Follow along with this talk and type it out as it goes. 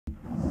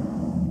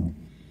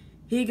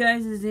Hey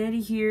guys, it's Andy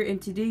here, and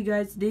today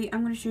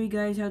I'm going to show you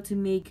guys how to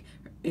make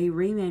a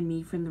Rayman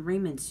me from the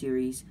Rayman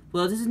series.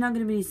 Well, this is not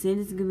going to be the same,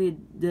 this is going to be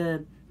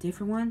the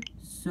different one,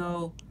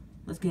 so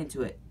let's get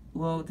into it.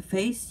 Well, the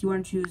face, you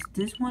want to choose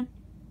this one,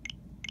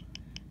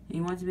 and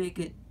you want to make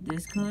it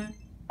this color,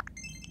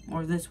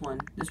 or this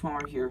one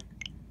right here.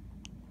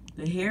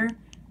 The hair,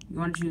 you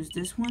want to choose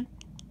this one,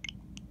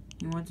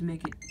 you want to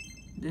make it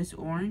this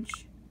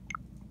orange.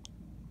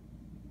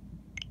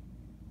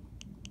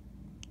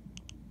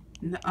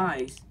 And the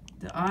eyes,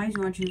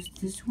 you want to choose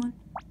this one.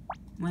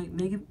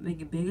 Make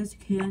it big as you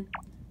can.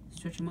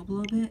 Stretch them up a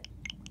little bit.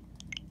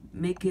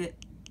 Make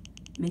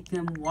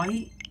them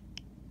white.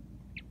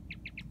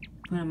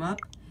 Put them up.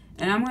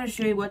 And I'm going to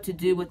show you what to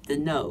do with the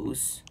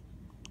nose.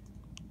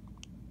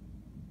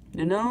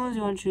 The nose,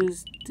 you want to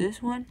choose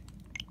this one.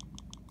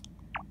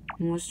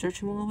 You want to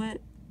stretch them a little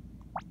bit.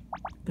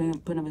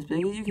 Put them as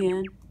big as you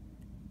can.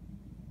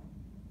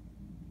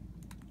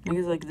 Make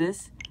it like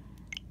this.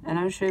 And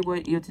I'm going to show you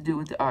what you have to do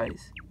with the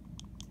eyes.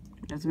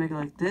 You have to make it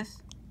like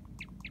this.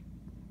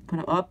 Put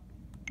them up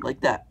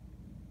like that.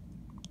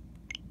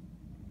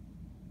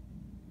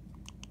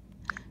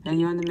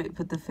 And you want to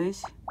put the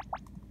face.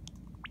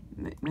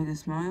 Make a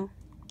smile.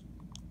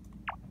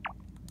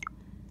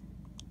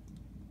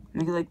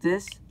 Make it like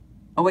this.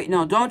 Oh wait,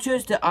 no, don't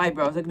choose the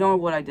eyebrows. Ignore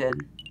what I did.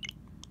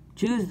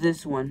 Choose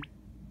this one.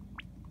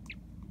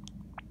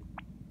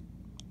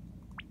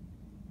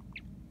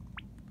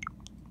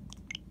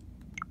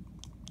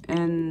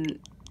 And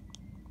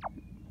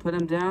put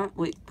them down.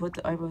 Wait, put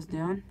the eyebrows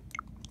down.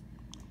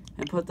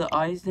 And put the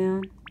eyes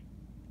down.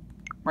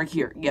 Right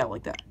here. Yeah,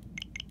 like that.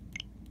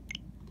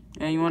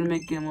 And you want to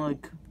make them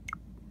like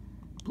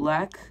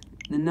black.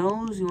 The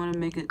nose, you want to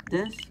make it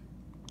this.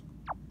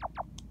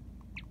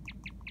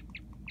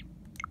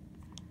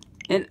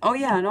 And, oh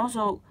yeah, and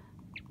also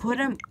put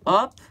them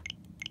up.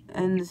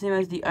 And the same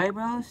as the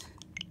eyebrows.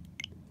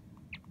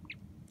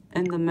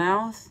 And the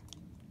mouth.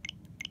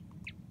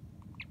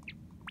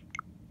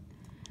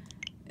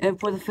 And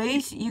for the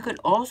face, you could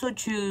also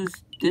choose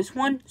this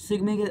one, so you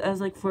can make it as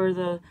like for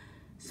the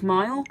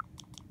smile,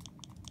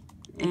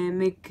 and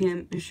make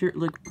him his shirt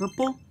look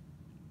purple,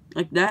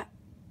 like that,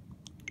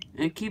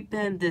 and keep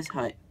him this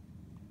height.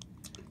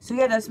 So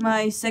yeah, that's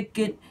my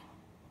second.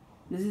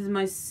 This is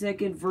my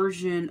second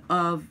version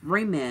of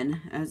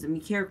Rayman as a me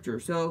character.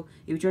 So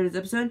if you enjoyed this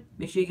episode,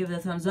 make sure you give it a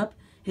thumbs up,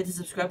 hit the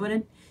subscribe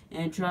button,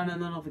 and turn on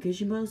the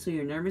notification bell so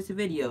you'll never miss a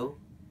video.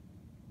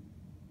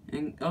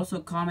 And also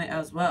comment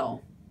as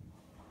well.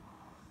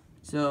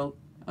 So,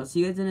 I'll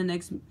see you guys in the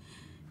next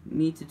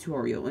me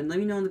tutorial. And let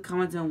me know in the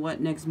comments on what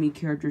next me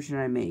character should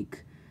I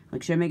make.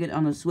 Like, should I make it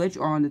on the Switch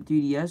or on the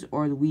 3DS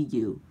or the Wii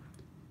U?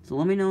 So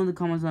let me know in the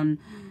comments on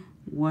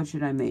what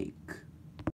should I make.